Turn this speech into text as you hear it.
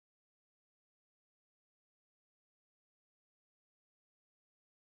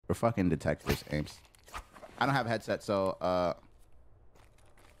We're fucking detectives, Ames. I don't have a headset, so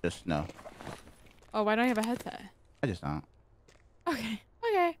just no. Oh, why don't you have a headset? I just don't. Okay.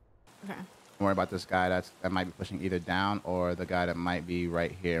 Okay. Okay. Don't worry about this guy that might be pushing either down or the guy that might be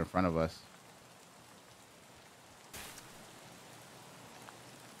right here in front of us.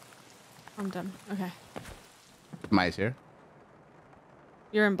 I'm done. Okay. Somebody's here.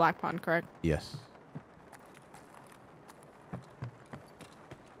 You're in Black Pond, correct? Yes.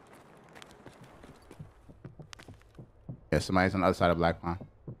 Yeah, somebody's on the other side of Black Pond.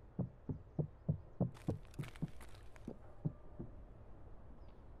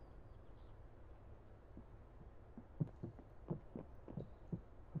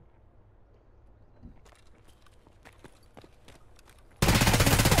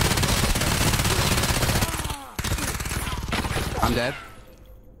 I'm dead.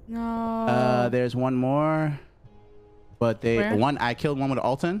 No. There's one more, but I killed one with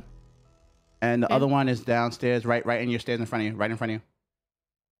Alton, and the other one is downstairs, right in your stairs in front of you, right in front of you.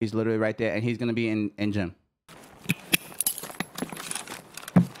 He's literally right there, and he's gonna be in gym.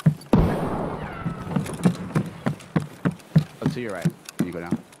 Oh, to your right. You go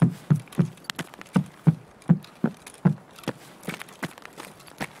down.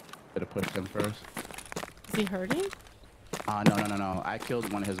 Better push him first. Is he hurting? No. I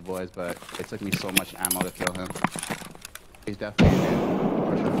killed one of his boys, but it took me so much ammo to kill him. He's definitely in there,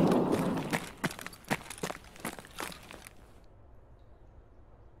 for sure.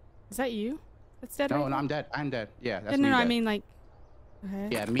 Is that you? That's dead. No, right no, now? I'm dead. I'm dead. Yeah, that's me. No, dead. I mean like. Okay.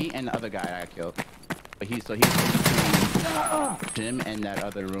 Yeah, me and the other guy I killed. But he's in gym and that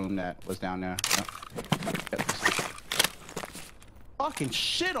other room that was down there. Yep. Fucking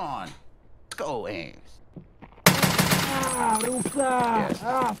shit on. Let's go, Ames.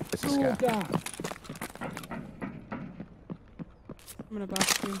 Yes, it's this guy. I'm gonna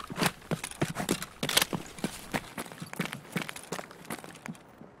box you.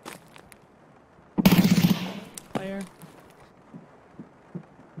 Player.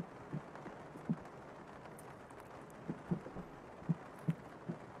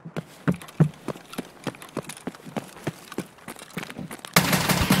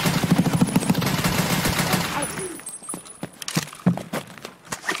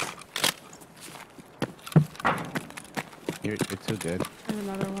 You're too good. There's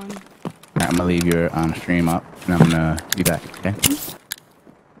another one. Alright, I'm gonna leave your stream up and I'm gonna be back, okay?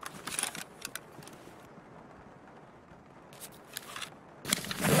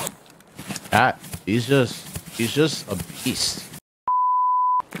 He's just a beast.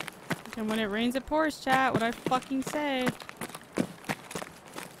 And when it rains, it pours, chat. What I fucking say.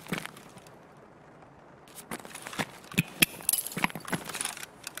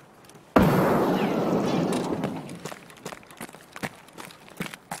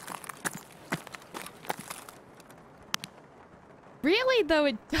 Really though,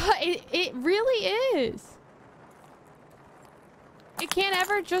 it really is. It can't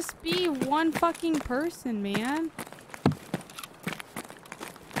ever just be one fucking person, man.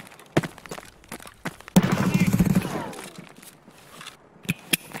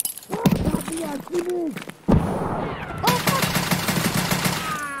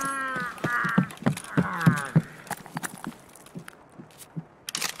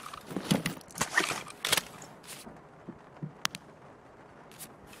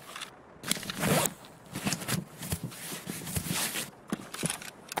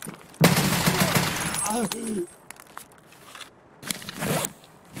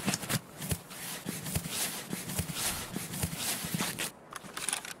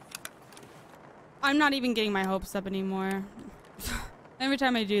 I'm not even getting my hopes up anymore. Every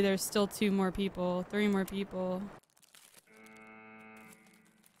time I do, there's still 2 more people, 3 more people.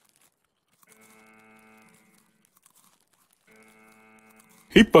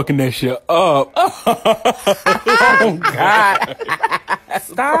 He fucking that shit up. Oh, God.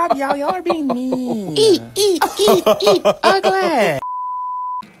 Stop, y'all. Y'all are being mean. Eat, ugly.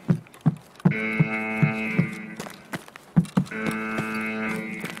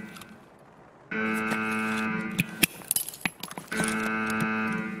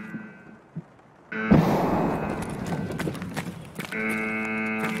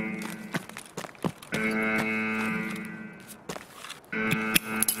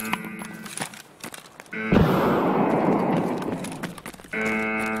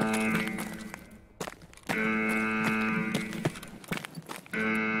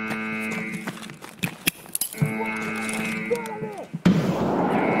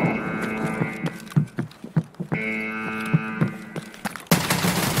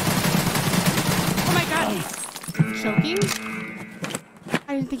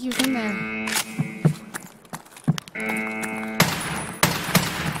 think he was in there.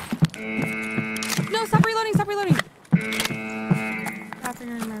 No, stop reloading, stop reloading. After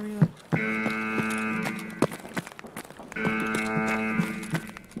you're in my reload.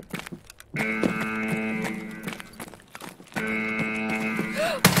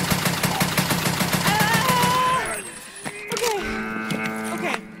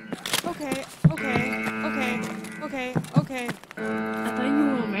 Okay. I thought you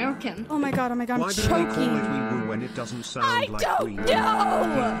were American. Oh my god, I'm Why do they choking. call it wee woo when it doesn't sound I like don't wee woo?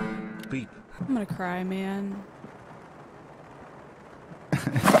 know. Beep. I'm gonna cry, man.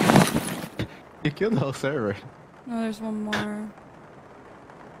 You killed the whole server. No, there's one more.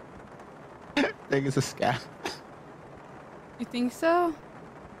 I think it's a scam. You think so?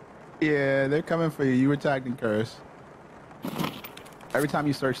 Yeah, they're coming for you. You were tagged in curse. Every time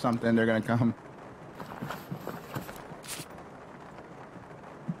you search something, they're gonna come.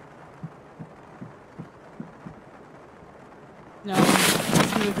 No,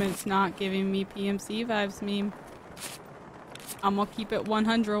 this movement's not giving me PMC vibes, meme. I'm gonna keep it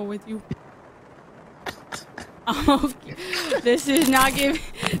 100 with you. This is not giving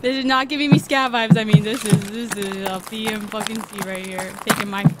me scav vibes. I mean, this is a PM fucking C right here, taking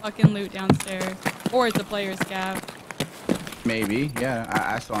my fucking loot downstairs, or it's a player scav. Maybe, yeah.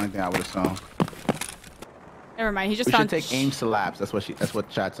 That's the only thing I would assume. Never mind. He just We found. should take aim slabs. That's what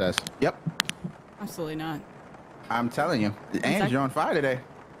chat says. Yep. Absolutely not. I'm telling you, and you're on fire today.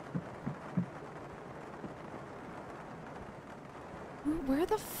 Where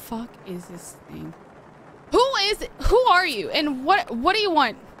the fuck is this thing? Who are you? And what do you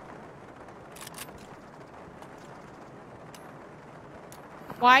want?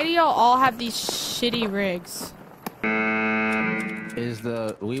 Why do y'all all have these shitty rigs? Is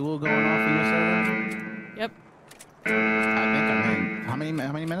the wee woo going off in your server? Yep. I think I'm in.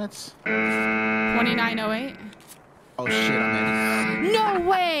 How many minutes? 2908. Oh shit, I'm in. No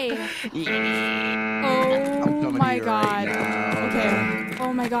way! Oh my god. Okay.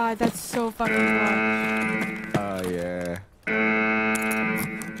 Oh my god, that's so fucking good. Oh yeah.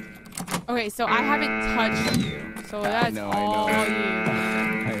 Okay, so I haven't touched you. So that's all you.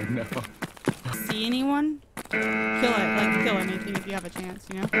 I know. See anyone? Kill it. Like, kill anything if you have a chance,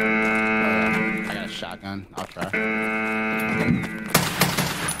 you know? I got a shotgun. I'll try.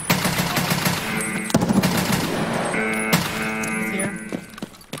 He's here.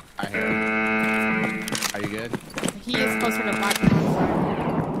 I hear him. Are you good? He is closer to black than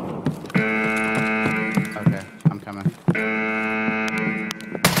Okay, I'm coming.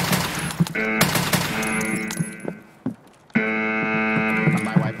 I'm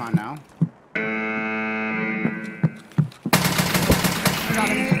by wipe on now. I got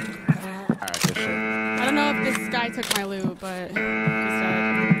him. Alright, good shit. I don't know if this guy took my loot, but he's dead.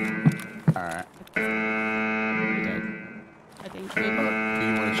 Alright. He did. I think. Do you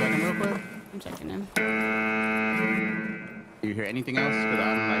want to check him real quick? I'm checking him. Do you hear anything else? Because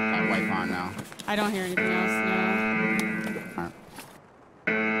I'm like at wipe on now. I don't hear anything else, no. Alright.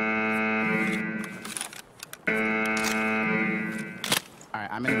 Alright,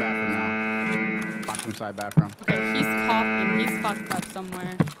 I'm in the bathroom now. Bathroom side bathroom. Okay, he's coughing. He's fucked up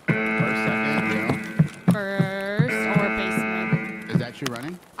somewhere. First, second, you know. First or basement. Is that you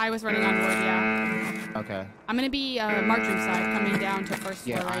running? I was running on wood, yeah. Okay. I'm gonna be marked room side, coming down to first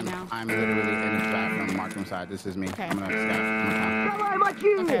floor right now. I'm literally in the bathroom, marked room side. This is me. Okay. I'm gonna scout. I'm gonna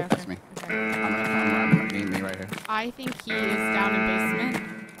come. Okay, That's me. Okay. I'm gonna come. Need me right here. I think he is down in basement.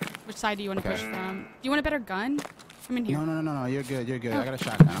 Which side do you want to push from? Do you want a better gun? Come in here. No. You're good. You're good. I got a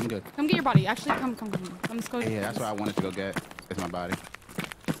shotgun. I'm good. Come get your body. Actually, come. Let's go. Yeah, that's what I wanted to go get. It's my body.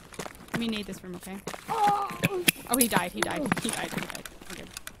 Let me nade this room, okay? Oh, he died. Okay.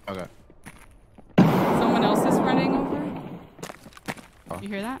 Okay. Someone else is running over. Oh. You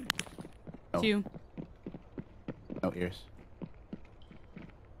hear that? No. 2. No ears.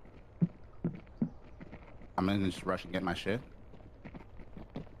 I'm gonna just rush and get my shit.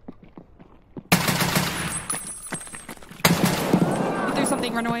 If there's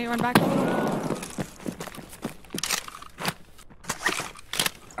something, run away, run back.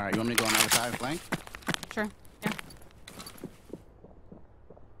 Alright, you want me to go on the other side and flank? Sure. Yeah.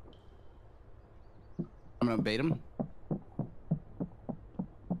 I'm gonna bait him.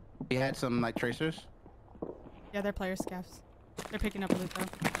 He had some like tracers. Yeah, they're player scavs. They're picking up loot though.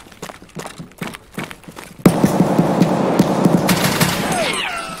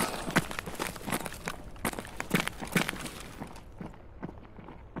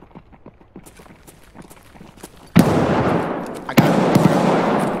 I got him.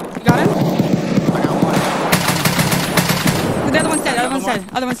 You got him? I got one. The other one's dead. The other one's dead.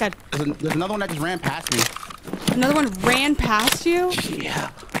 Other one's dead. There's another one that just ran past me. Another one ran past you?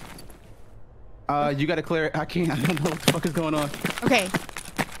 Yeah. You gotta clear it. I can't. I don't know what the fuck is going on. Okay.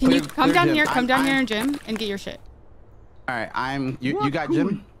 Can you come down here? Come down here in gym and get your shit. All right. You got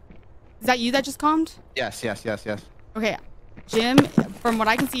Jim? Is that you that just calmed? Yes. Okay. Jim, from what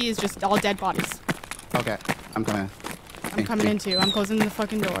I can see, is just all dead bodies. Okay. I'm coming. I'm coming in too. I'm closing the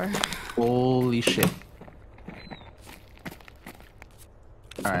fucking door. Holy shit.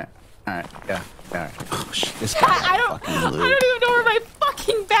 All right. Yeah. All right. Oh shit. This guy. I don't even know where my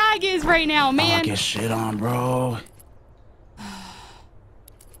fucking bag is right now, man. Oh, get shit on, bro.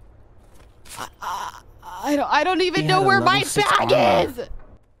 I don't even know where my bag is.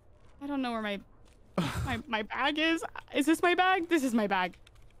 I don't know where my bag is. Is this my bag? This is my bag.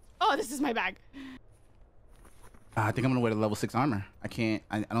 Oh, this is my bag. I think I'm gonna wear the level 6 armor. I can't.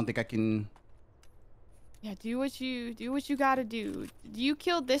 I don't think I can. Yeah, do what you gotta do. You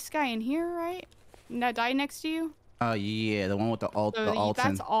killed this guy in here, right? And that died next to you? Yeah, the one with the alt. So the alt.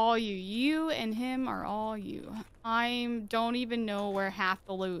 that's all you. You and him are all you. I don't even know where half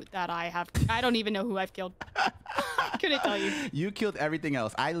the loot that I have. I don't even know who I've killed. Couldn't tell you. You killed everything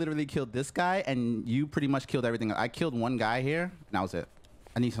else. I literally killed this guy, and you pretty much killed everything else. I killed one guy here, and that was it.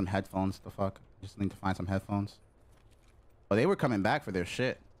 I need some headphones. The fuck? Just need to find some headphones. Oh, they were coming back for their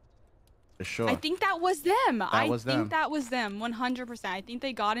shit. For sure. I think that was them. I was them. think that was them. 100%. I think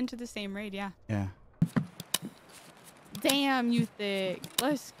they got into the same raid. Yeah. Yeah. Damn, you thick.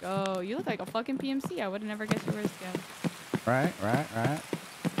 Let's go. You look like a fucking PMC. I would have never guessed you were a scav. Right.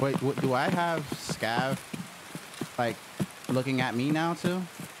 Wait, what, do I have scav like looking at me now too?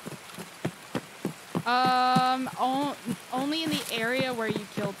 Only in the area where you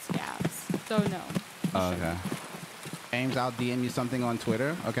killed scavs. So no. Oh, okay. James, I'll DM you something on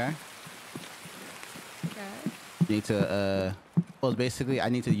Twitter. Okay. Okay. You need to well, basically I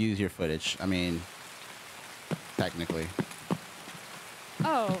need to use your footage. I mean, technically.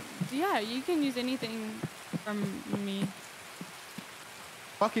 Oh, yeah, you can use anything from me.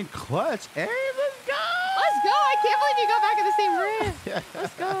 Fucking clutch. Hey, let's go. Let's go. I can't believe you got back in the same room.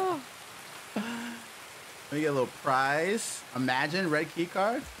 Let's go. Let me get a little prize. Imagine red key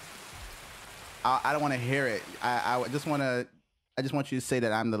card. I don't want to hear it. I just want you to say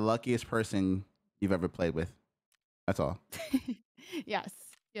that I'm the luckiest person you've ever played with. That's all. Yes.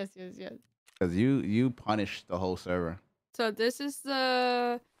 Because you punished the whole server. So this is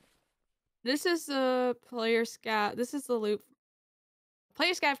the player scav. This is the loot.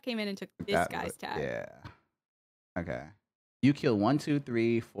 Player scav came in and took this guy's tag. Yeah. Okay. You killed 1, 2,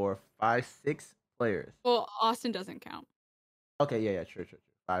 3, 4, 5, 6 players. Well, Austin doesn't count. Okay. Yeah. True.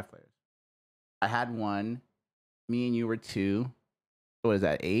 5 players. I had 1. Me and you were 2. What is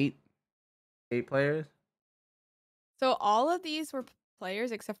that? 8? 8 players. So all of these were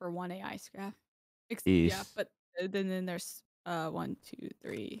players except for one AI scav. Yeah, but then there's 1, 2,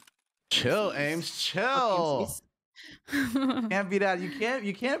 3. Chill, Ames. Chill. Can't be that.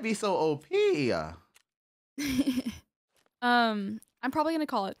 You can't be so OP. I'm probably gonna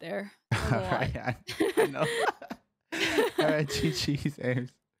call it there. All right, I know. All right, GG's,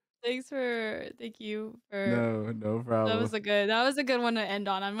 Ames. Thank you for no problem. That was a good one to end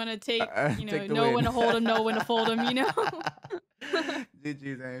on. I'm gonna take take know win. when to hold him, know when to fold him, you know.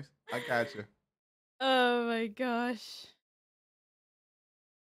 GG's, Ames. I got you. Oh my gosh.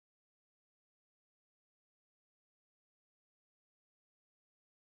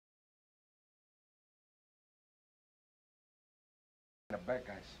 The bad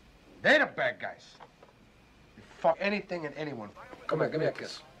guys. They're the bad guys. You fuck anything and anyone. Come here, give me a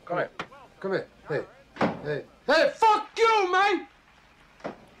kiss. Come here. Come here. Hey, fuck you, man!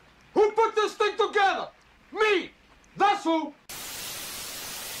 Who put this thing together? Me! That's who!